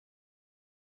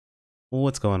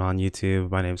What's going on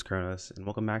YouTube? My name is Kronos and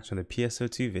welcome back to the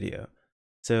PSO2 video.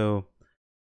 So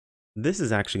this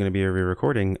is actually going to be a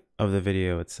re-recording of the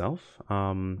video itself.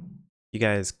 You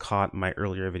guys caught my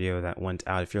earlier video that went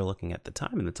out. If you're looking at the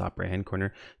time in the top right hand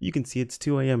corner, you can see it's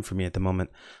 2 a.m. for me at the moment.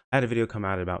 I had a video come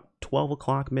out at about 12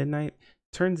 o'clock midnight.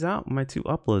 Turns out my 2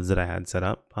 uploads that I had set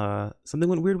up, something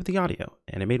went weird with the audio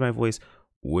and it made my voice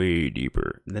way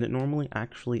deeper than it normally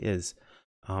actually is.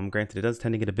 Granted, it does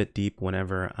tend to get a bit deep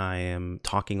whenever I am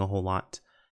talking a whole lot,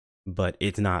 but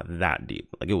it's not that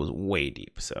deep. Like, it was way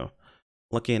deep. So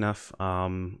lucky enough,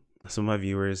 some of my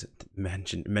viewers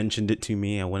mentioned it to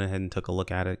me. I went ahead and took a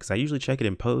look at it because I usually check it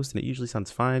in post and it usually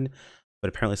sounds fine, but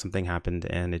apparently something happened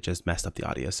and it just messed up the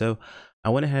audio. So I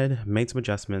went ahead, made some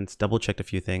adjustments, double checked a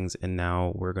few things, and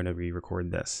now we're going to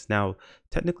re-record this. Now,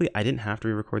 technically, I didn't have to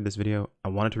re-record this video. I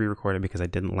wanted to re-record it because I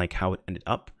didn't like how it ended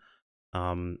up.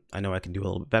 I know I can do a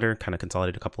little bit better, kind of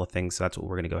consolidate a couple of things, so that's what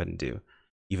we're going to go ahead and do,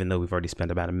 even though we've already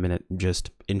spent about a minute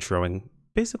just introing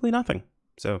basically nothing.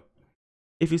 So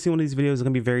if you see one of these videos, it's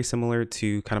going to be very similar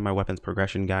to kind of my weapons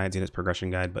progression guides, units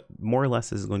progression guide, but more or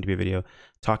less this is going to be a video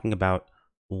talking about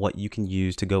what you can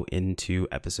use to go into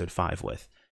episode 5 with.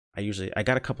 I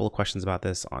got a couple of questions about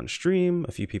this on stream,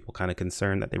 a few people kind of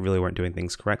concerned that they really weren't doing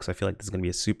things correct, so I feel like this is going to be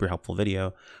a super helpful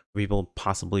video for people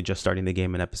possibly just starting the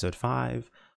game in episode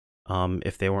 5.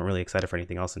 If they weren't really excited for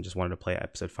anything else and just wanted to play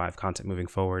episode 5 content moving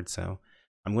forward. So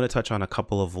I'm going to touch on a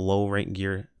couple of low rank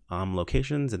gear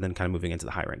locations and then kind of moving into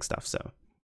the high rank stuff. So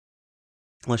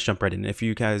let's jump right in. If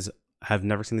you guys have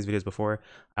never seen these videos before,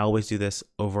 I always do this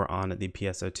over on the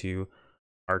PSO2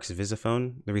 ARC's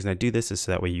Visiphone. The reason I do this is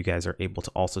so that way you guys are able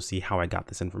to also see how I got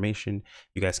this information.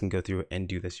 You guys can go through and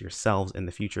do this yourselves in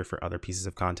the future for other pieces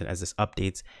of content as this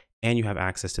updates, and you have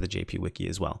access to the JP Wiki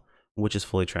as well, which is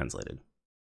fully translated.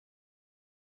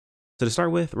 So to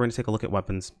start with, we're going to take a look at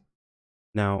weapons.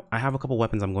 Now, I have a couple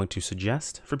weapons I'm going to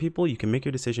suggest for people. You can make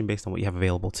your decision based on what you have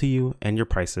available to you and your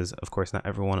prices. Of course, not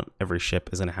every ship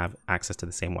is going to have access to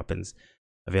the same weapons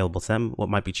available to them. What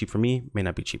might be cheap for me may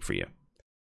not be cheap for you.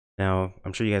 Now,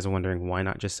 I'm sure you guys are wondering, why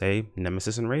not just say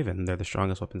Nemesis and Raven? They're the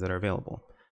strongest weapons that are available.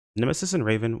 Nemesis and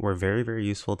Raven were very, very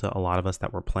useful to a lot of us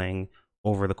that were playing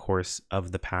over the course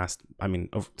of the past,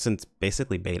 since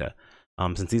basically beta,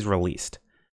 since these were released.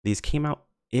 These came out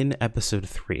in episode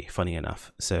 3, funny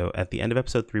enough. So at the end of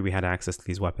episode 3, we had access to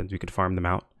these weapons. We could farm them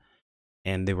out,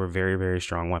 and they were very, very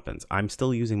strong weapons. I'm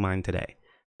still using mine today.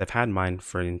 I've had mine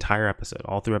for an entire episode,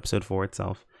 all through episode 4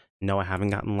 itself. No, I haven't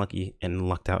gotten lucky and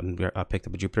lucked out and picked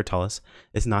up a Jupiter Tullus.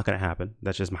 It's not going to happen.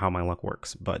 That's just how my luck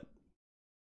works. But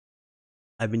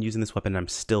I've been using this weapon, and I'm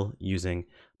still using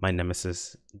my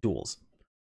Nemesis duels.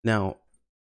 Now,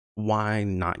 why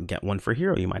not get one for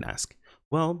hero, you might ask?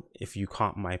 Well, if you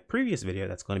caught my previous video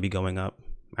that's going to be going up,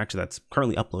 actually that's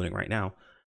currently uploading right now,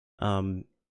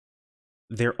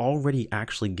 they're already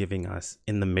actually giving us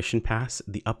in the mission pass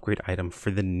the upgrade item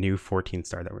for the new 14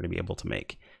 star that we're going to be able to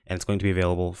make, and it's going to be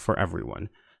available for everyone.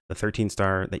 The 13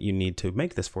 star that you need to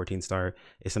make this 14 star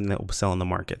is something that will sell in the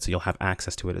market, so you'll have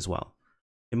access to it as well.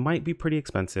 It might be pretty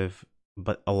expensive,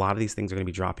 but a lot of these things are going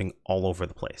to be dropping all over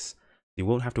the place. You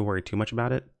won't have to worry too much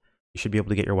about it. You should be able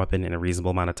to get your weapon in a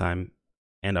reasonable amount of time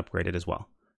and upgrade it as well.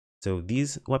 So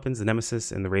these weapons, the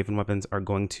Nemesis and the Raven weapons, are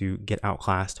going to get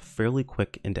outclassed fairly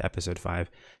quick into episode 5,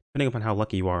 depending upon how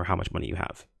lucky you are or how much money you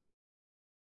have.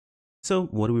 So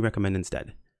what do we recommend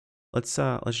instead? Let's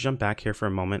jump back here for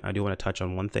a moment. I do want to touch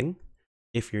on one thing.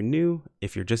 If you're new,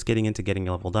 if you're just getting into getting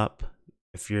leveled up,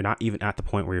 if you're not even at the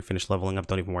point where you're finished leveling up,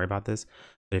 don't even worry about this.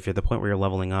 But if you're at the point where you're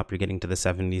leveling up, you're getting to the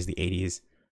 70s, the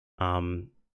 80s,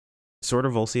 Sword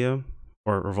of Volsio,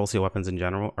 or Volsio weapons in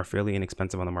general, are fairly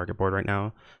inexpensive on the market board right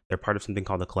now. They're part of something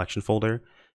called the collection folder,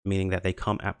 meaning that they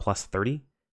come at plus 30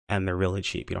 and they're really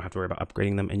cheap. You don't have to worry about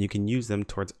upgrading them, and you can use them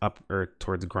towards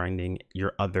towards grinding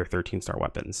your other 13 star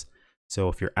weapons. So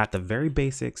if you're at the very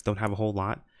basics, don't have a whole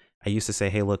lot, I used to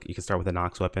say, hey, look, you can start with a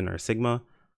Nox weapon or a Sigma.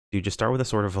 Dude, just start with a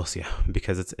Sword of Volsio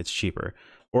because it's cheaper,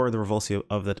 or the Revolsio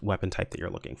of the weapon type that you're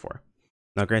looking for.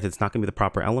 Now, granted, it's not going to be the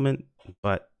proper element,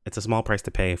 but it's a small price to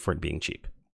pay for it being cheap.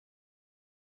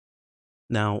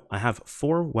 Now, I have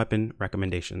 4 weapon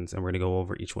recommendations, and we're going to go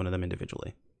over each one of them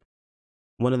individually.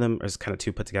 One of them is kind of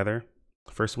 2 put together.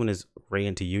 The first one is Ray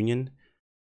into Union.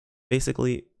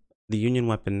 Basically, the Union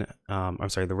weapon,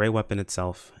 the Ray weapon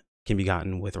itself can be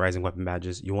gotten with Rising Weapon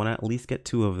badges. You want to at least get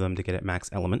 2 of them to get it max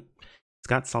element. It's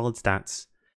got solid stats,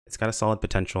 it's got a solid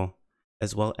potential,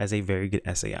 as well as a very good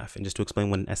SAF. And just to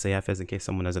explain what an SAF is in case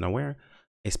someone isn't aware,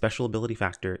 a special ability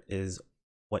factor is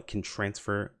what can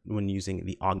transfer when using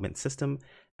the augment system.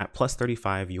 At plus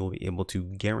 35, you will be able to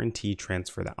guarantee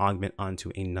transfer the augment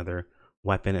onto another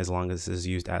weapon as long as it is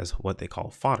used as what they call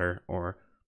fodder, or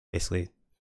basically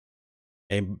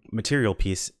a material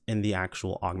piece in the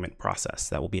actual augment process.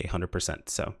 That will be 100%.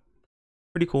 So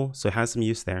pretty cool. So it has some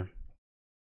use there.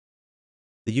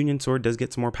 The Union Sword does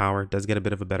get some more power, does get a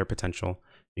bit of a better potential.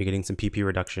 You're getting some PP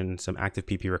reduction, some active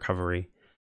PP recovery,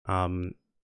 and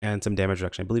some damage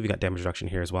reduction. I believe you got damage reduction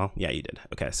here as well. Yeah, you did.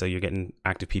 Okay, so you're getting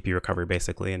active PP recovery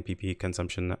basically, and PP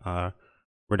consumption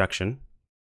reduction,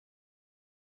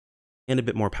 and a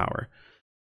bit more power.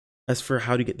 As for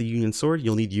how to get the Union Sword,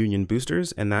 you'll need Union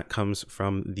boosters, and that comes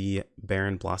from the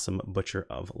Barren Blossom Butcher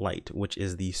of Light, which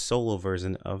is the solo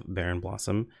version of Barren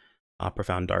Blossom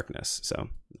Profound Darkness. So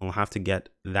we'll have to get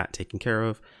that taken care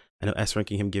of. I know S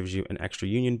ranking him gives you an extra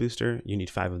Union booster. You need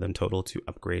 5 of them total to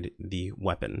upgrade the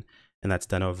weapon, and that's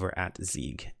done over at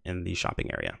SEGA in the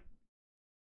shopping area.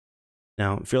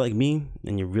 Now, if you're like me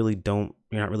and you're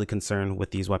not really concerned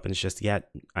with these weapons just yet,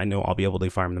 I know I'll be able to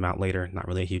farm them out later. Not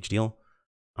really a huge deal.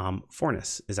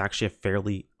 Fornis is actually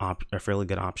a fairly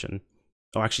good option.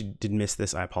 Oh, I actually did miss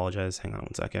this. I apologize. Hang on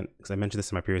one second, because I mentioned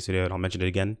this in my previous video, and I'll mention it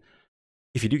again.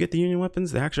 If you do get the Union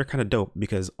weapons, they actually are kind of dope,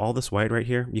 because all this white right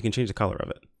here, you can change the color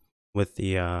of it. With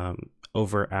the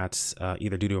over at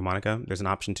either Dudu or Monica, there's an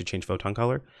option to change photon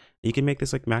color. You can make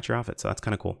this like match your outfit, so that's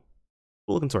kind of cool.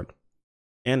 Cool looking sword,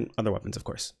 and other weapons, of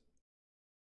course.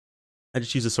 I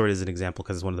just use the sword as an example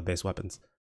because it's one of the base weapons.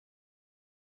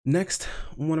 Next,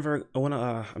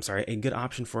 a good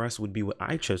option for us would be what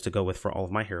I chose to go with for all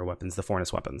of my hero weapons, the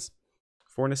Fornis weapons.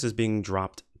 Fornis is being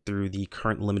dropped through the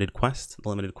current limited quest. The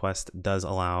limited quest does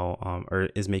allow, or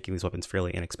is making these weapons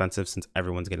fairly inexpensive since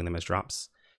everyone's getting them as drops.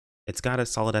 It's got a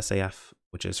solid SAF,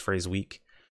 which is Phrase Weak.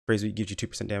 Phrase Weak gives you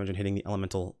 2% damage on hitting the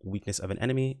elemental weakness of an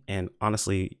enemy, and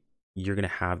honestly, you're going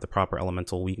to have the proper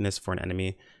elemental weakness for an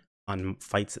enemy on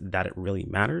fights that it really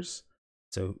matters.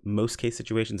 So most case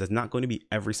situations, it's not going to be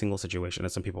every single situation.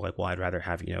 As some people are like, well, I'd rather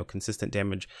have, consistent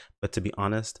damage. But to be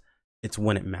honest, it's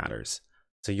when it matters.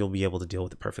 So you'll be able to deal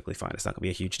with it perfectly fine. It's not going to be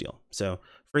a huge deal. So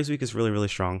Phrase Weak is really, really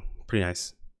strong. Pretty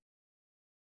nice.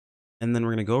 And then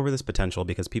we're going to go over this potential,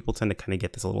 because people tend to kind of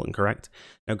get this a little incorrect.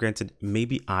 Now, granted,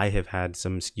 maybe I have had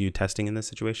some skewed testing in this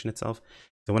situation itself.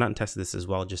 So I went out and tested this as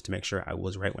well, just to make sure I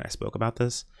was right when I spoke about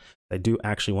this. I do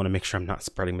actually want to make sure I'm not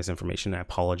spreading misinformation. I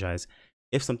apologize.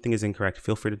 If something is incorrect,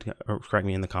 feel free to correct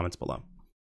me in the comments below.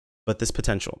 But this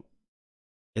potential,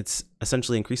 it's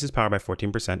essentially increases power by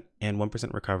 14% and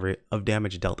 1% recovery of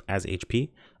damage dealt as HP,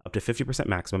 up to 50%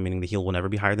 maximum, meaning the heal will never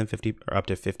be higher than 50, or up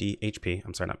to 50 HP.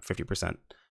 I'm sorry, not 50%.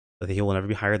 But the heal will never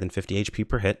be higher than 50 HP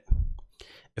per hit.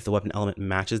 If the weapon element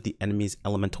matches the enemy's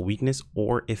elemental weakness,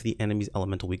 or if the enemy's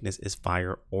elemental weakness is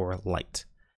fire or light.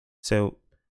 So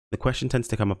the question tends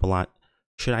to come up a lot.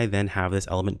 Should I then have this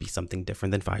element be something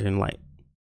different than fire and light?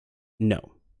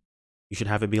 No, you should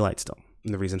have it be light still.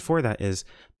 And the reason for that is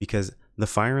because the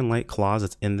fire and light clause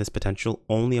that's in this potential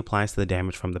only applies to the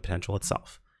damage from the potential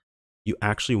itself. You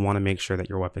actually want to make sure that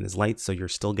your weapon is light, so you're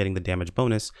still getting the damage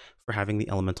bonus for having the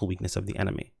elemental weakness of the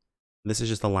enemy. This is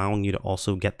just allowing you to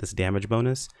also get this damage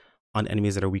bonus on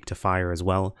enemies that are weak to fire as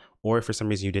well, or if for some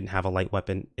reason you didn't have a light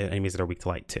weapon, enemies that are weak to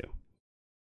light too.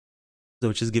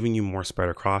 So it's just giving you more spread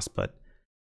across, but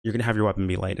you're going to have your weapon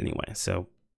be light anyway. So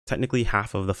technically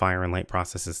half of the fire and light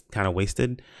process is kind of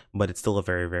wasted, but it's still a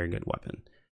very, very good weapon.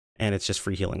 And it's just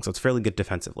free healing, so it's fairly good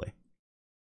defensively.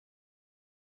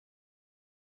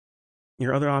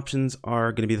 Your other options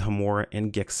are going to be the Homura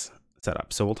and Gix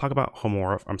setup. So we'll talk about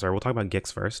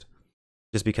Gix first,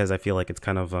 just because I feel like it's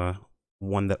kind of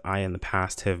one that I in the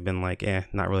past have been like,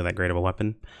 not really that great of a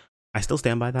weapon. I still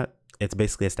stand by that. It's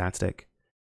basically a stat stick.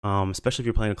 Especially if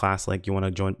you're playing a class like you want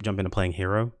to jump into playing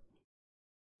hero.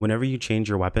 Whenever you change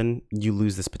your weapon, you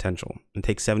lose this potential. It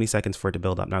takes 70 seconds for it to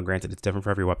build up. Now, granted, it's different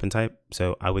for every weapon type,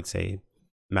 so I would say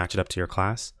match it up to your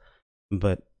class.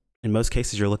 But in most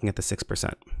cases, you're looking at the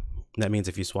 6%. That means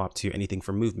if you swap to anything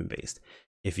for movement based,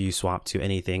 if you swap to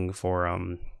anything for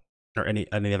or any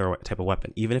other type of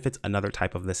weapon, even if it's another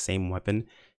type of the same weapon,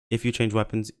 if you change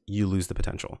weapons, you lose the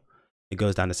potential. It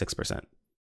goes down to 6%.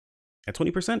 At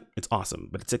 20%, it's awesome,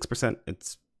 but at 6%,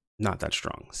 it's not that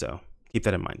strong. So keep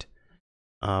that in mind.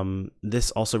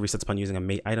 This also resets upon using a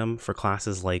mate item for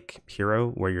classes like Hero,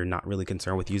 where you're not really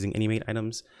concerned with using any mate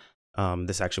items.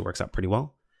 This actually works out pretty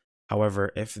well.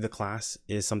 However, if the class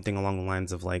is something along the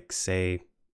lines of, like, say,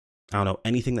 I don't know,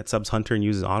 anything that subs Hunter and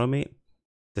uses automate,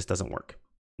 this doesn't work.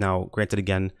 Now, granted,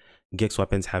 again, Gix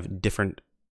weapons have different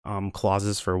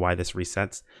clauses for why this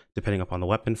resets, depending upon the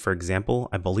weapon. For example,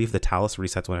 I believe the Talus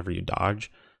resets whenever you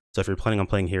dodge. So if you're planning on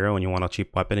playing Hero and you want a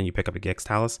cheap weapon and you pick up a Gix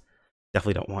Talus,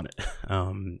 definitely don't want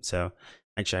it. So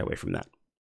I'd shy away from that.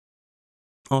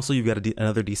 Also, you've got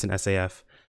another decent SAF.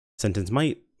 Sentence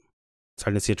Might,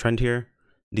 starting to see a trend here.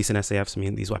 Decent SAFs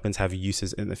mean these weapons have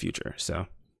uses in the future, so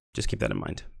just keep that in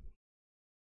mind.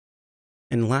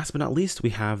 And last but not least,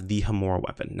 we have the Hamura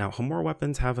weapon. Now, Hamura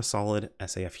weapons have a solid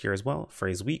SAF here as well.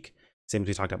 Phrase weak, same as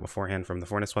we talked about beforehand from the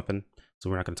Fornus weapon, so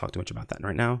we're not going to talk too much about that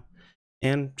right now.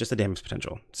 And just a damage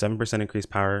potential, 7% increased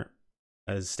power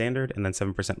as standard, and then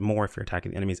 7% more if you're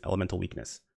attacking the enemy's elemental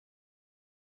weakness.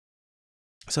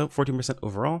 So 14%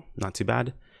 overall, not too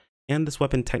bad. And this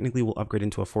weapon technically will upgrade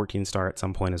into a 14 star at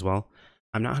some point as well.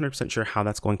 I'm not 100% sure how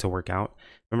that's going to work out.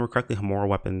 If I remember correctly, Hamura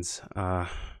weapons,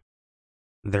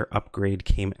 their upgrade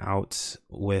came out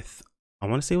with, I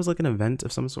want to say it was like an event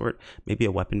of some sort, maybe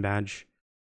a weapon badge.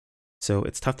 So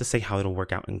it's tough to say how it'll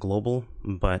work out in global,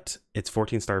 but its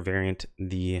 14-star variant,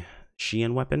 the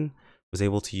Xian weapon, was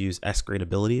able to use S-grade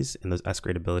abilities, and those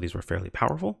S-grade abilities were fairly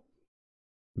powerful.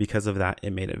 Because of that,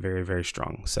 it made it very, very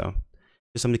strong. So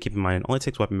just something to keep in mind. It only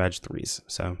takes weapon badge 3s.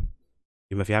 So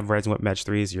even if you have Rising weapon badge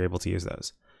 3s, you're able to use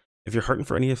those. If you're hurting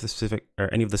for any of the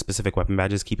specific weapon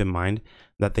badges, keep in mind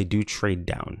that they do trade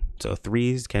down. So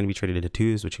 3s can be traded into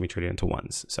 2s, which can be traded into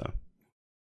 1s. So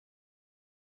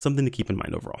something to keep in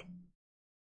mind overall.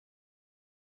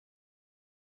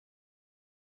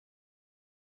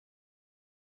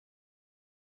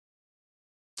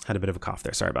 Had a bit of a cough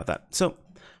there, sorry about that. So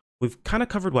we've kind of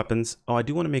covered weapons. Oh, I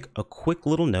do want to make a quick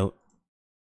little note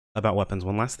about weapons.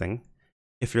 One last thing.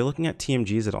 If you're looking at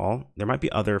TMGs at all, there might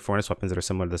be other Fornus weapons that are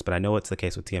similar to this, but I know it's the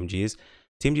case with TMGs.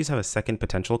 TMGs have a second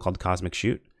potential called Cosmic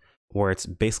Shoot, where it's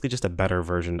basically just a better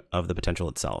version of the potential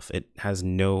itself. It has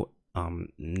no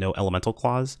elemental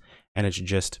clause, and it's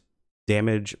just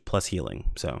damage plus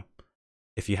healing. So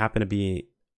if you happen to be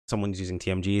someone who's using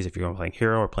TMGs, if you're playing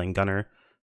hero or playing gunner,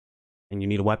 and you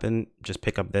need a weapon, just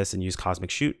pick up this and use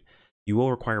Cosmic Shoot. You will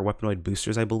require weapanoid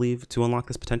boosters, I believe, to unlock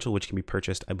this potential, which can be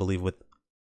purchased, I believe, with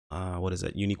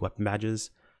unique weapon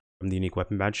badges from the unique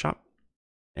weapon badge shop,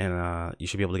 and you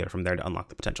should be able to get it from there to unlock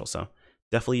the potential. So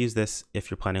definitely use this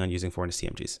if you're planning on using Fornus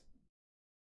TMGs.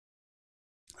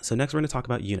 So next we're going to talk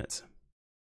about units.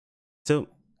 So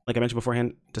like I mentioned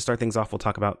beforehand, to start things off, we'll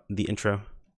talk about the intro.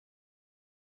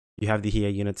 You have the HIA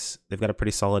units. They've got a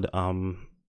pretty solid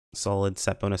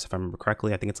set bonus, if I remember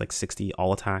correctly. I think it's like 60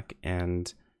 all attack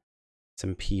and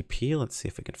some PP. Let's see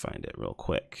if we can find it real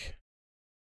quick.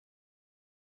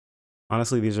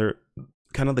 Honestly, these are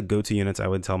kind of the go-to units I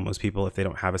would tell most people if they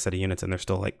don't have a set of units and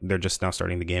they're just now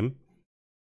starting the game.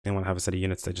 They want to have a set of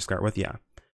units to just start with, yeah.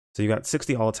 So you got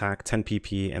 60 all attack, 10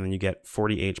 PP, and then you get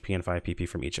 40 HP and 5 PP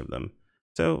from each of them.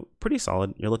 So pretty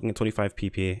solid. You're looking at 25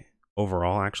 PP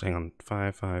overall. Actually, hang on,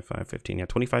 5, 5, 5, 15. Yeah,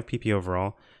 25 PP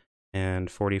overall, and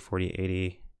 40, 40,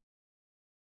 80,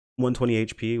 120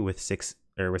 HP with 60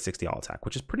 all attack,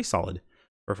 which is pretty solid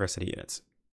for a first set of units.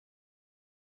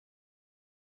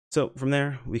 So from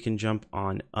there, we can jump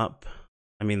on up.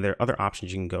 I mean, there are other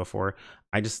options you can go for.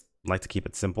 I just like to keep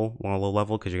it simple on a low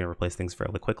level because you're going to replace things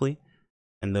fairly quickly.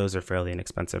 And those are fairly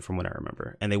inexpensive from what I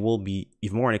remember. And they will be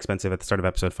even more inexpensive at the start of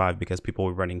episode 5 because people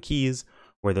will be running keys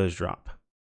where those drop.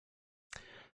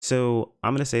 So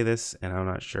I'm going to say this, and I'm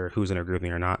not sure who's going to agree with me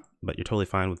or not, but you're totally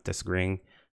fine with disagreeing.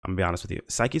 I'm going to be honest with you.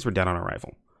 Psyches were dead on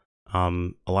arrival.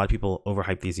 A lot of people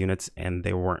overhyped these units, and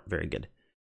they weren't very good.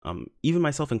 Even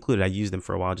myself included, I used them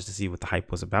for a while just to see what the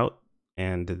hype was about,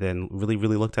 and then really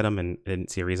looked at them and didn't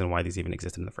see a reason why these even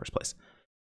existed in the first place.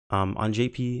 On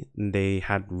JP, they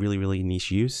had really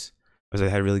niche use. They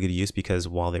had really good use because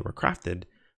while they were crafted,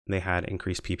 they had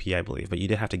increased PP, I believe, but you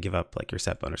did have to give up like your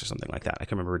set bonus or something like that. I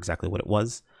can't remember exactly what it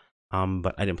was,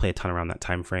 but I didn't play a ton around that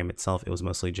time frame itself. It was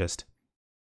mostly just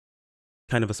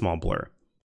kind of a small blur.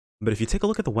 But if you take a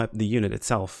look at the unit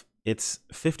itself, it's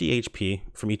 50 HP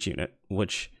from each unit,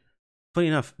 which, funny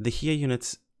enough, the HIA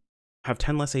units have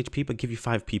 10 less HP but give you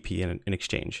 5 PP in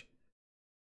exchange,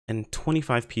 and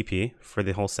 25 PP for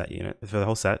the whole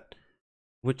set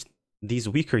which these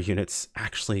weaker units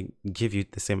actually give you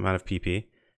the same amount of PP,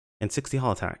 and 60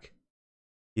 hull attack.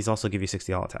 These also give you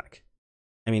 60 hull attack.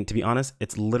 I mean, to be honest,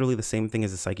 it's literally the same thing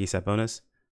as the Psyche set bonus,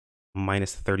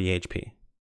 minus 30 HP.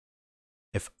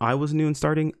 If I was new and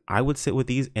starting, I would sit with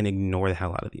these and ignore the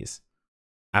hell out of these.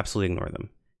 Absolutely ignore them.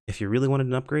 If you really wanted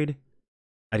an upgrade,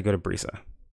 I'd go to Brisa.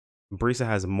 Brisa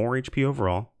has more HP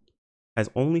overall, has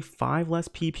only 5 less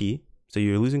PP, so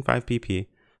you're losing 5 PP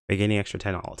by gaining extra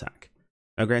 10 all attack.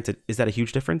 Now granted, is that a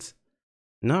huge difference?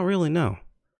 Not really, no.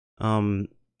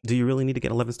 Do you really need to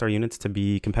get 11-star units to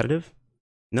be competitive?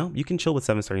 No, you can chill with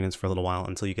 7-star units for a little while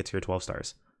until you get to your 12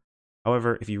 stars.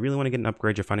 However, if you really want to get an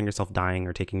upgrade, you're finding yourself dying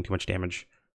or taking too much damage,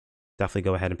 definitely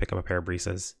go ahead and pick up a pair of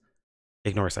Brisas.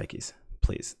 Ignore Psyches,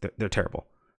 please. They're terrible.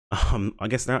 I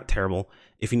guess they're not terrible.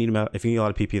 If you need them, if you need a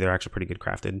lot of PP, they're actually pretty good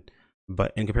crafted.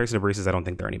 But in comparison to Baristas, I don't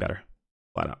think they're any better.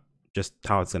 Flat out. Just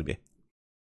how it's going to be.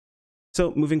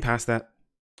 So moving past that,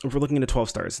 if we're looking into 12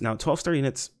 stars. Now, 12-star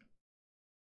units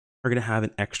are going to have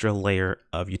an extra layer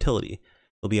of utility.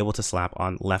 They'll be able to slap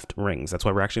on left rings. That's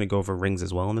why we're actually going to go over rings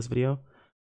as well in this video.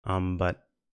 But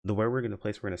the way we're going to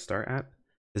place we're going to start at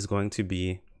is going to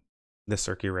be the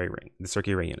Circuit Ray ring, the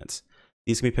Circuit Ray units.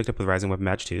 These can be picked up with Rising Weapon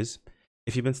Badge 2s.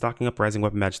 If you've been stocking up Rising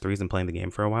Weapon Badge 3s and playing the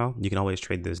game for a while, you can always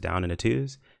trade those down into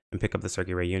 2s and pick up the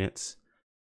Circuit Ray units.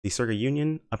 The Circuit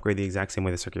Union upgrade the exact same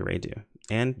way the Circuit Ray do.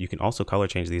 And you can also color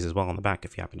change these as well on the back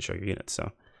if you happen to show your units.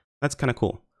 So that's kind of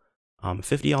cool.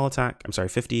 50 all attack,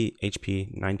 50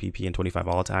 HP, 9 PP, and 25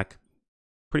 all attack.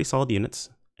 Pretty solid units.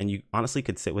 And you honestly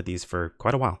could sit with these for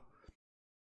quite a while.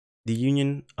 The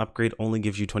Union upgrade only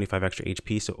gives you 25 extra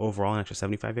HP, so overall an extra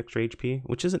 75 extra HP,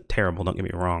 which isn't terrible, don't get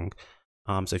me wrong.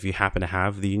 So if you happen to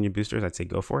have the Union boosters, I'd say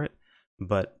go for it.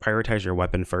 But prioritize your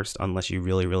weapon first unless you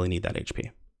really, really need that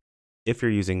HP. If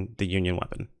you're using the Union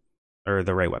weapon, or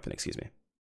the Ray weapon, excuse me.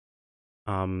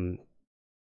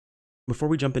 Before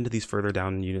we jump into these further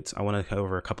down units, I want to go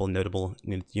over a couple of notable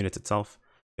units itself.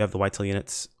 We have the Whitetail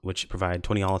units, which provide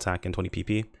 20 all attack and 20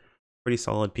 PP. Pretty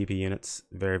solid PP units,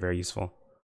 very, very useful.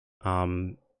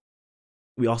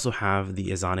 We also have the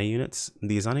Izane units.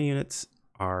 The Izane units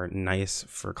are nice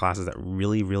for classes that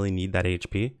really, really need that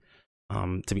HP.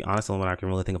 To be honest, the only one I can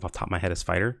really think of off the top of my head is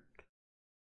Fighter.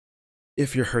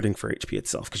 If you're hurting for HP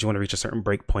itself, because you want to reach a certain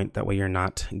break point, that way you're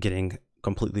not getting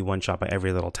completely one-shot by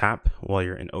every little tap while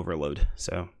you're in overload.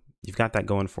 So you've got that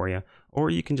going for you. Or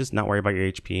you can just not worry about your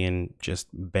HP and just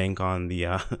bank on the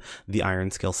the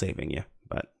iron skill saving you.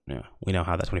 But you know, we know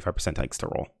how that 25% takes to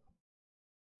roll.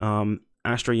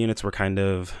 Astra units were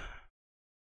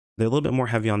they're a little bit more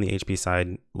heavy on the HP side,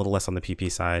 a little less on the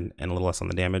PP side, and a little less on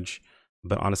the damage.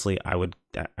 But honestly, I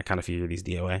kind of figure these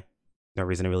DOA. No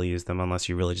reason to really use them unless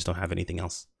you really just don't have anything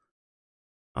else.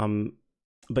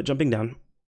 But jumping down,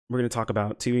 we're going to talk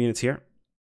about 2 units here.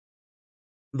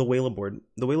 The Whaler board.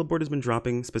 The Whaler board has been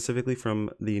dropping specifically from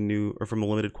the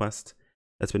limited quest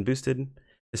that's been boosted.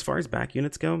 As far as back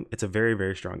units go, it's a very,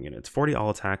 very strong unit. It's 40 all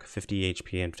attack, 50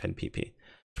 HP, and 10 PP. You're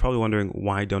probably wondering,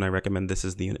 why don't I recommend this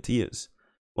as the unit to use?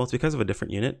 Well, it's because of a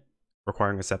different unit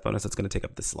requiring a set bonus that's going to take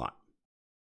up this slot.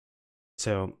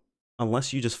 So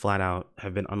unless you just flat out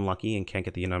have been unlucky and can't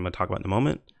get the unit I'm going to talk about in a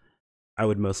moment, I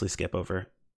would mostly skip over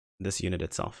this unit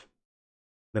itself.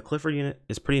 The Clifford unit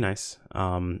is pretty nice,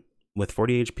 with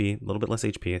 40 HP, a little bit less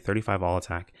HP, 35 all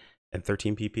attack, and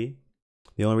 13 PP.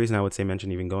 The only reason I would say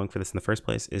mention even going for this in the first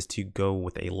place is to go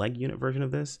with a leg unit version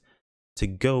of this, to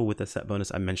go with the set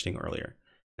bonus I'm mentioning earlier.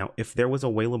 Now, if there was a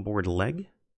Whaler board leg,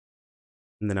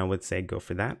 then I would say go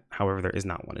for that. However, there is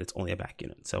not one. It's only a back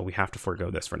unit, so we have to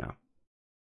forego this for now.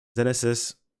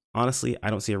 Genesis, honestly, I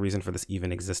don't see a reason for this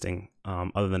even existing,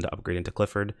 other than to upgrade into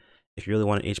Clifford. If you really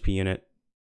want an HP unit,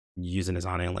 use an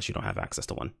Izane unless you don't have access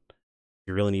to one. If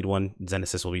you really need one,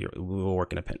 Genesis will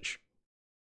work in a pinch.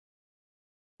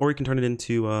 Or you can turn it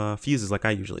into fuses like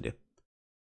I usually do.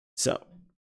 So,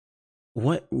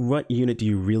 what unit do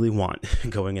you really want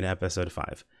going into episode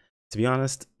 5? To be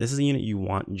honest, this is a unit you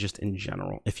want just in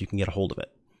general, if you can get a hold of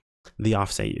it. The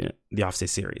Offset unit, the Offset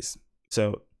series.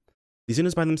 So, these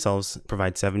units by themselves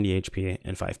provide 70 HP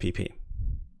and 5 PP.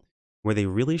 Where they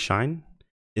really shine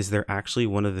is they're actually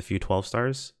one of the few 12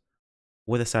 stars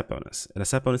with a set bonus, and a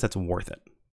set bonus that's worth it.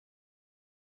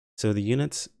 So the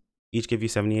units each give you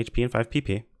 70 HP and 5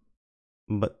 PP,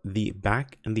 but the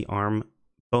back and the arm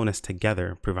bonus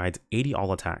together provides 80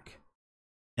 all attack,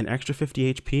 an extra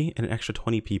 50 HP, and an extra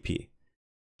 20 PP,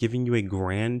 giving you a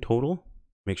grand total.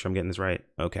 Make sure I'm getting this right.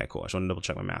 Okay, cool. I just want to double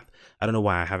check my math. I don't know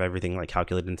why I have everything like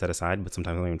calculated and set aside, but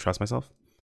sometimes I don't even trust myself.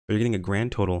 But you're getting a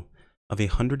grand total of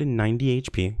 190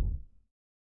 HP,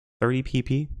 30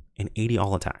 PP, and 80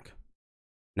 all attack.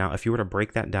 Now, if you were to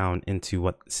break that down into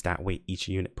what stat weight each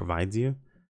unit provides you,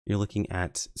 you're looking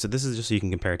at, so this is just so you can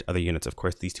compare it to other units. Of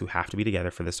course, these two have to be together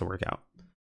for this to work out.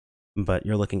 But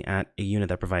you're looking at a unit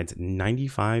that provides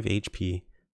 95 HP,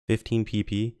 15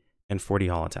 PP, and 40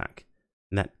 all attack.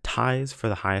 And that ties for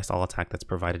the highest all attack that's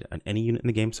provided on any unit in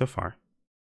the game so far.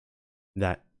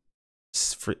 That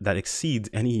exceeds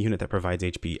any unit that provides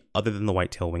HP other than the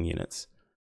Whitetail Wing units.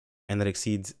 And that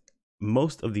exceeds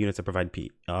most of the units that provide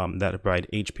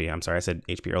HP. I'm sorry, I said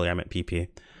HP earlier, I meant PP.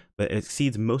 But it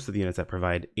exceeds most of the units that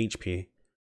provide HP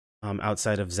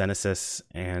outside of Genesis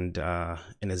and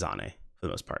Izane for the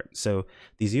most part. So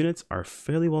these units are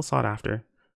fairly well sought after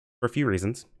for a few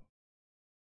reasons.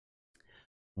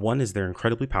 One is they're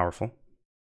incredibly powerful.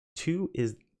 2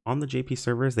 is on the JP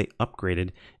servers, they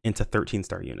upgraded into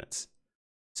 13-star units.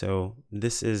 So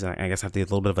this is, I guess I have to get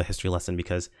a little bit of a history lesson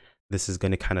because this is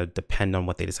going to kind of depend on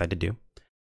what they decide to do.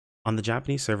 On the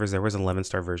Japanese servers, there was an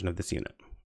 11-star version of this unit.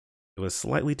 It was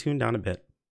slightly tuned down a bit,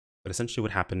 but essentially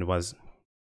what happened was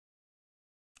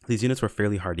these units were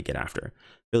fairly hard to get after,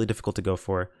 really difficult to go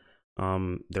for.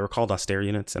 They were called austere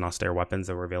units and austere weapons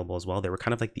that were available as well. They were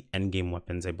kind of like the endgame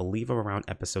weapons, I believe, of around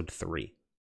episode 3.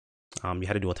 You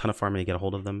had to do a ton of farming to get a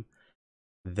hold of them.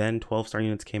 Then 12-star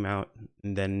units came out,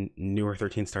 and then newer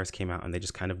 13 stars came out, and they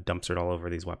just kind of dumpstered all over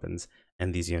these weapons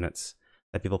and these units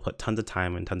that people put tons of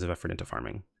time and tons of effort into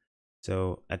farming.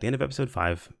 So at the end of episode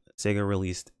 5, SEGA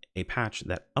released a patch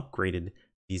that upgraded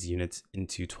these units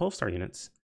into 12-star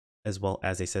units, as well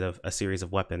as a series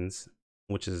of weapons,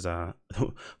 which is, funny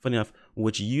enough,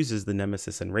 which uses the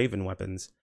Nemesis and Raven weapons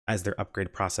as their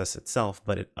upgrade process itself,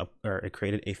 but it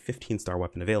created a 15-star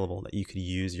weapon available that you could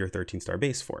use your 13-star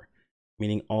base for,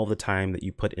 meaning all the time that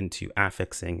you put into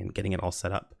affixing and getting it all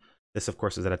set up. This, of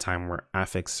course, is at a time where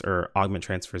affix or augment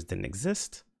transfers didn't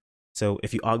exist. So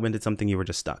if you augmented something, you were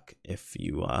just stuck. If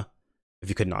you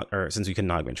could not, or since you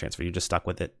couldn't augment transfer, you just stuck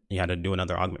with it. You had to do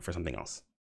another augment for something else.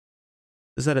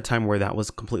 This is at a time where that was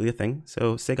completely a thing.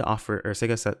 So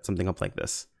SEGA set something up like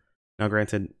this. Now,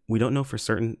 granted, we don't know for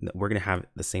certain that we're going to have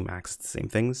the same access to the same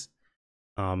things.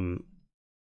 In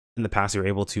the past, you were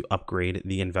able to upgrade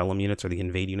the Envelum units, or the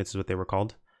Invade units is what they were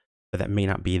called, but that may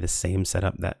not be the same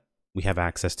setup that we have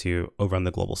access to over on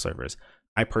the global servers.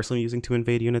 I personally am using 2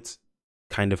 Invade units,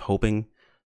 kind of hoping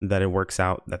that it works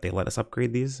out that they let us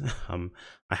upgrade these.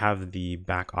 I have the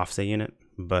back offset unit,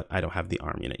 but I don't have the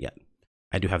arm unit yet.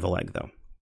 I do have the leg though.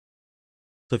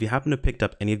 So if you happen to have picked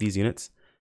up any of these units,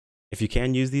 if you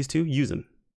can use these 2, use them.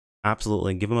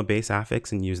 Absolutely, give them a base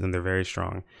affix and use them. They're very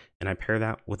strong. And I pair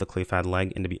that with a Clayfad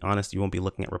leg, and to be honest, you won't be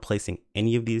looking at replacing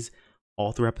any of these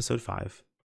all through episode 5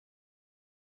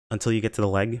 until you get to the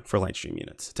leg for Lightstream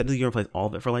units. Technically, you can replace all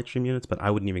of it for Lightstream units, but I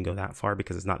wouldn't even go that far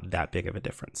because it's not that big of a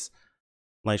difference.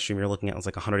 Lightstream, you're looking at it's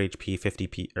like 100 HP,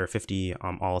 50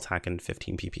 all attack, and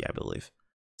 15 PP, I believe.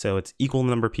 So it's equal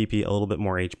number PP, a little bit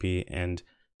more HP, and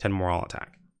 10 more all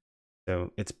attack.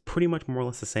 So it's pretty much more or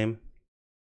less the same.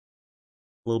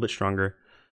 A little bit stronger,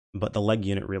 but the leg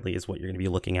unit really is what you're going to be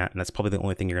looking at, and that's probably the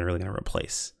only thing you're really going to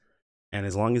replace. And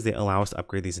as long as they allow us to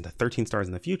upgrade these into 13 stars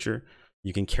in the future,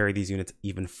 you can carry these units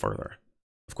even further.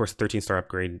 Of course, the 13-star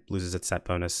upgrade loses its set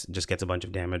bonus, just gets a bunch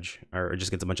of damage, or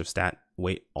just gets a bunch of stat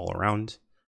weight all around.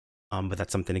 But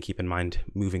that's something to keep in mind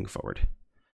moving forward.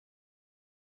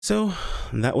 So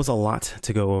that was a lot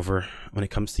to go over when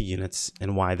it comes to units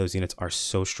and why those units are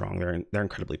so strong. They're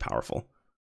incredibly powerful.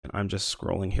 And I'm just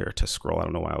scrolling here to scroll. I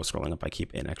don't know why I was scrolling up. I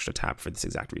keep an extra tab for this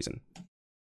exact reason.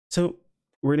 So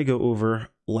we're going to go over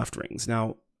left rings.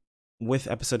 Now, with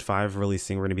episode 5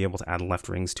 releasing, we're going to be able to add left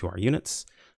rings to our units,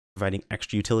 providing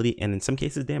extra utility and in some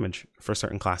cases damage for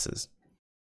certain classes.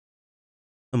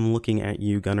 I'm looking at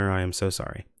you, Gunner. I am so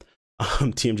sorry.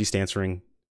 TMG stance ring.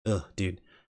 Ugh, dude.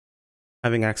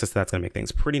 Having access to that's going to make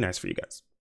things pretty nice for you guys.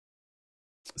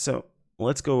 So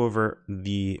let's go over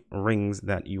the rings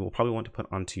that you will probably want to put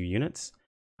onto units.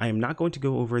 I am not going to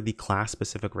go over the class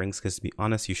specific rings because, to be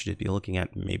honest, you should just be looking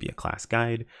at maybe a class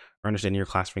guide or understanding your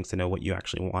class rings to know what you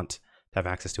actually want to have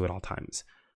access to at all times.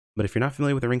 But if you're not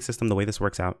familiar with the ring system, the way this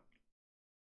works out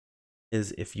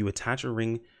is if you attach a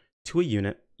ring to a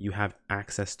unit, you have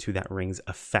access to that ring's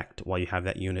effect while you have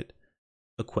that unit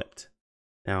equipped.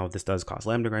 Now, this does cost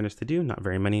lambda grinders to do, not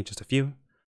very many, just a few.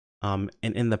 And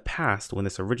in the past, when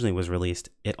this originally was released,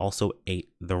 it also ate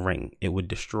the ring. It would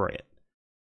destroy it.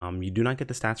 You do not get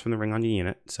the stats from the ring on your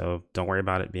unit, so don't worry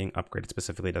about it being upgraded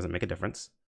specifically. It doesn't make a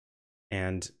difference.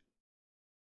 And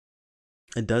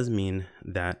it does mean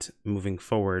that moving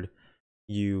forward,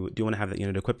 you do want to have that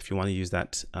unit equipped if you want to use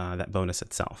that bonus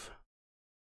itself.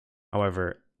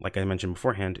 However, like I mentioned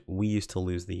beforehand, we used to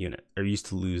lose the unit, or used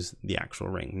to lose the actual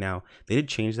ring. Now, they did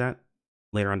change that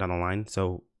later on down the line,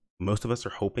 so most of us are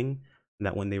hoping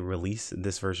that when they release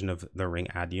this version of the ring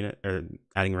add unit, or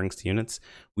adding rings to units,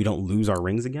 we don't lose our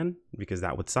rings again, because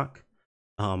that would suck.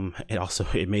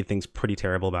 It made things pretty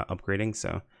terrible about upgrading,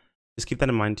 so just keep that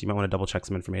in mind. You might want to double check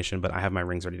some information, but I have my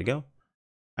rings ready to go.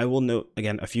 I will note,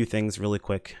 again, a few things really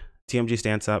quick. TMG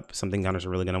stance up, something gunners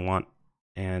are really going to want,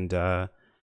 and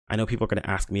I know people are going to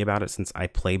ask me about it since I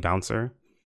play Bouncer.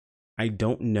 I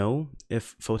don't know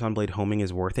if Photon Blade homing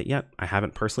is worth it yet. I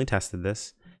haven't personally tested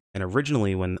this. And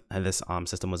originally when this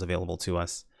system was available to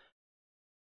us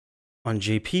on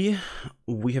JP,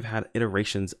 we have had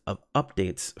iterations of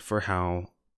updates for how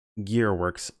gear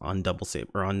works on double saber,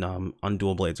 or on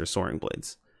dual blades or soaring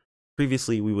blades.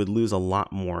 Previously, we would lose a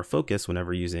lot more focus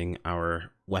whenever using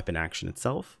our weapon action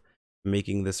itself,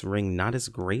 making this ring not as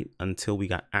great until we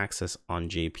got access on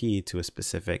JP to a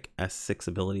specific S6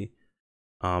 ability,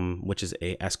 which is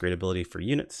a S grade ability for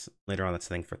units. Later on, that's a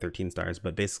thing for 13 stars,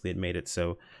 but basically it made it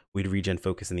so we'd regen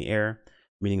focus in the air,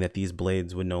 meaning that these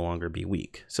blades would no longer be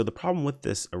weak. So the problem with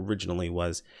this originally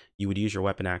was you would use your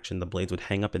weapon action, the blades would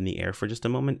hang up in the air for just a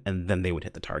moment, and then they would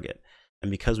hit the target. And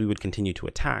because we would continue to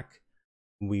attack,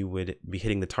 we would be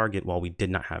hitting the target while we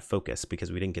did not have focus,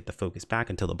 because we didn't get the focus back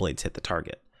until the blades hit the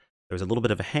target. There was a little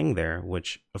bit of a hang there,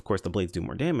 which of course the blades do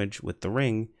more damage with the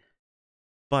ring,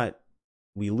 but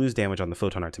we lose damage on the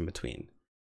photon arts in between.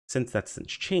 Since that's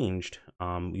since changed,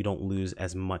 you don't lose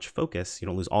as much focus. You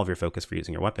don't lose all of your focus for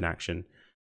using your weapon action.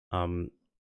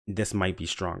 This might be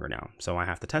stronger now. So I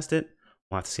have to test it.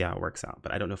 We'll have to see how it works out,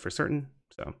 but I don't know for certain.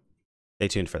 So stay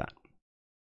tuned for that.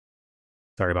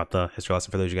 Sorry about the history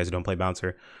lesson for those of you guys who don't play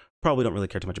Bouncer. Probably don't really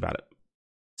care too much about it.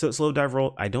 So slow dive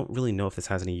roll, I don't really know if this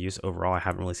has any use overall. I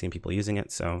haven't really seen people using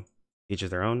it, so each is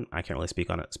their own. I can't really speak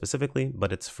on it specifically,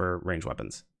 but it's for ranged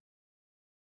weapons.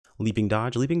 Leaping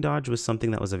dodge. Leaping dodge was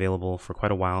something that was available for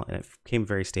quite a while, and it became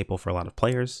very staple for a lot of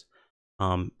players,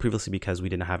 previously because we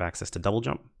didn't have access to double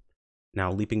jump.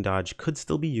 Now, leaping dodge could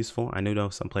still be useful. I know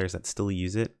some players that still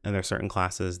use it, and there are certain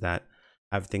classes that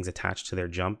have things attached to their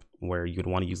jump where you would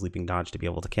want to use leaping dodge to be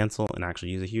able to cancel and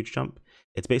actually use a huge jump.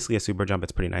 It's basically a super jump.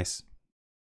 It's pretty nice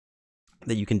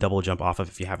that you can double jump off of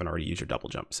if you haven't already used your double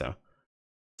jump. So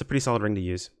it's a pretty solid ring to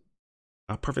use.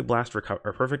 A perfect blast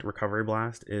perfect recovery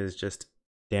blast is just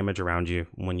damage around you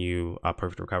when you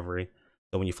perfect recovery.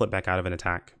 So when you flip back out of an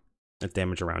attack, it's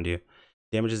damage around you.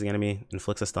 Damages the enemy,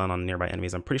 inflicts a stun on nearby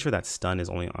enemies. I'm pretty sure that stun is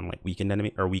only on like weak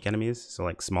enemies, so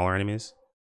like smaller enemies.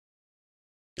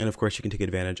 And of course, you can take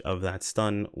advantage of that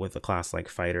stun with a class like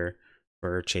Fighter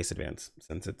for Chase Advance,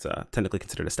 since it's technically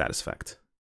considered a status effect.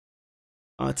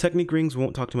 Technique rings, we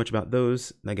won't talk too much about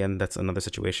those. Again, that's another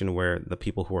situation where the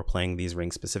people who are playing these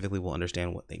rings specifically will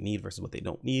understand what they need versus what they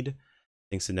don't need.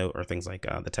 Things to note are things like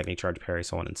the technique charge parry,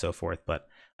 so on and so forth, but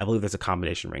I believe there's a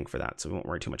combination ring for that, so we won't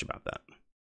worry too much about that.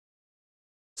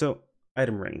 So,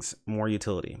 item rings, more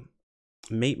utility.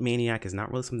 Mate Maniac is not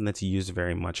really something that's used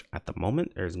very much at the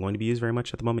moment, or is going to be used very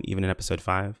much at the moment, even in episode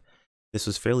 5. This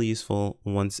was fairly useful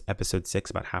once episode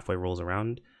 6 about halfway rolls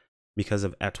around. Because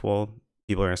of Etwal,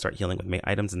 people are going to start healing with mate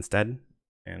items instead,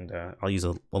 and I'll use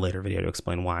a later video to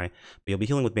explain why. But you'll be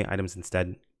healing with mate items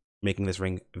instead, making this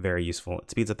ring very useful. It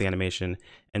speeds up the animation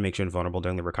and makes you invulnerable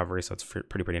during the recovery, so it's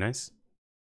pretty nice.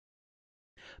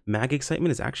 Mag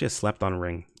Excitement is actually a slept-on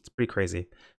ring. It's pretty crazy.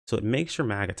 So it makes your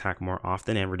mag attack more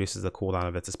often and reduces the cooldown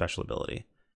of its special ability.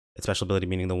 Its special ability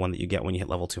meaning the one that you get when you hit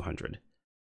level 200.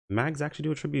 Mags actually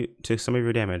do attribute to some of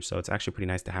your damage, so it's actually pretty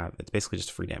nice to have. It's basically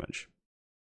just free damage.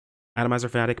 Atomizer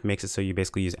Fanatic makes it so you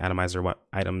basically use Atomizer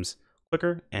items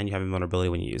quicker, and you have invulnerability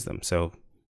when you use them. So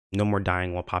no more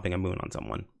dying while popping a moon on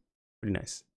someone. Pretty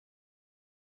nice.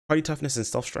 Party Toughness and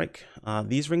Stealth Strike.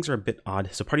 These rings are a bit odd.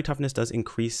 So Party Toughness does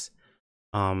increase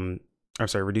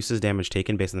reduces damage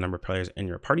taken based on the number of players in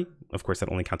your party. Of course,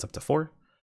 that only counts up to 4.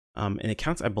 And it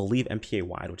counts, I believe, MPA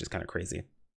wide, which is kind of crazy.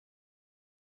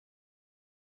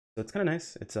 So it's kind of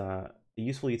nice. It's a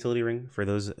useful utility ring for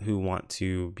those who want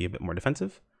to be a bit more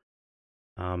defensive.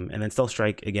 And then Stealth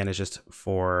Strike, again, is just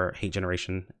for hate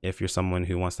generation. If you're someone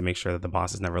who wants to make sure that the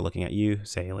boss is never looking at you,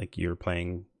 say like you're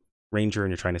playing Ranger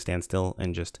and you're trying to stand still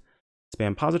and just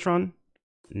spam Positron,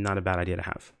 not a bad idea to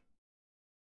have.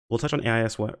 We'll touch on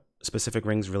AIS specific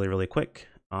rings really quick.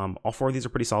 All 4 of these are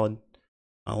pretty solid.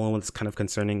 Only one that's kind of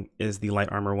concerning is the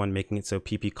light armor one, making it so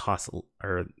PP costs,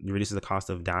 or reduces the cost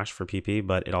of dash for PP,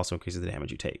 but it also increases the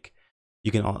damage you take.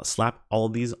 You can slap all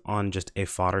of these on just a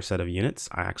fodder set of units.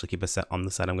 I actually keep a set on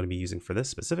the set I'm going to be using for this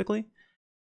specifically.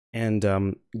 And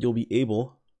you'll be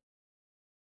able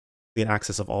to get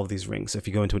access of all of these rings. So if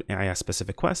you go into an AIS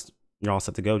specific quest, you're all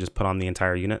set to go. Just put on the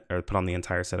entire unit, or put on the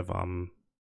entire set of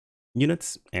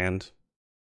units, and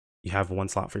you have 1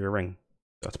 slot for your ring.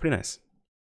 So that's pretty nice.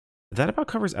 That about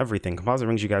covers everything. Composite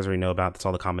rings you guys already know about. That's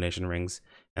all the combination rings.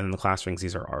 And then the class rings,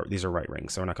 these are right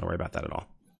rings, so we're not going to worry about that at all.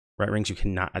 Right rings you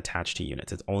cannot attach to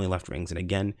units. It's only left rings. And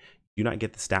again, you do not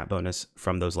get the stat bonus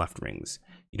from those left rings.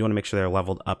 You do want to make sure they're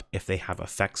leveled up if they have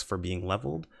effects for being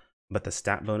leveled, but the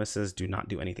stat bonuses do not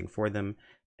do anything for them.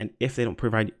 And if they don't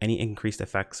provide any increased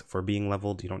effects for being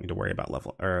leveled, you don't need to worry about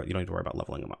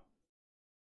leveling them up.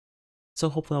 So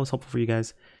hopefully that was helpful for you guys.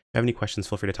 If you have any questions,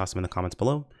 feel free to toss them in the comments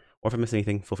below. Or if I missed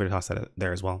anything, feel free to toss that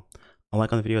there as well. A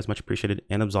like on the video is much appreciated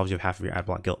and absolves you of half of your ad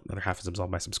block guilt. The other half is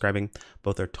absolved by subscribing.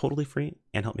 Both are totally free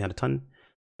and help me out a ton.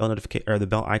 The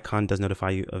bell icon does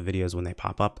notify you of videos when they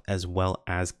pop up, as well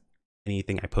as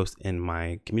anything I post in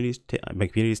my communities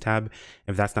tab.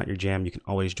 If that's not your jam, you can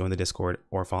always join the Discord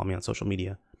or follow me on social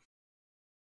media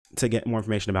to get more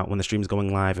information about when the stream's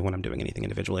going live and when I'm doing anything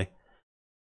individually.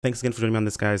 Thanks again for joining me on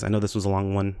this, guys. I know this was a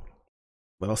long one,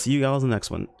 but I'll see you guys in the next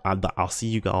one.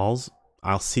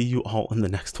 I'll see you all in the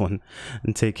next one,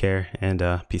 and take care,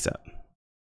 and peace out.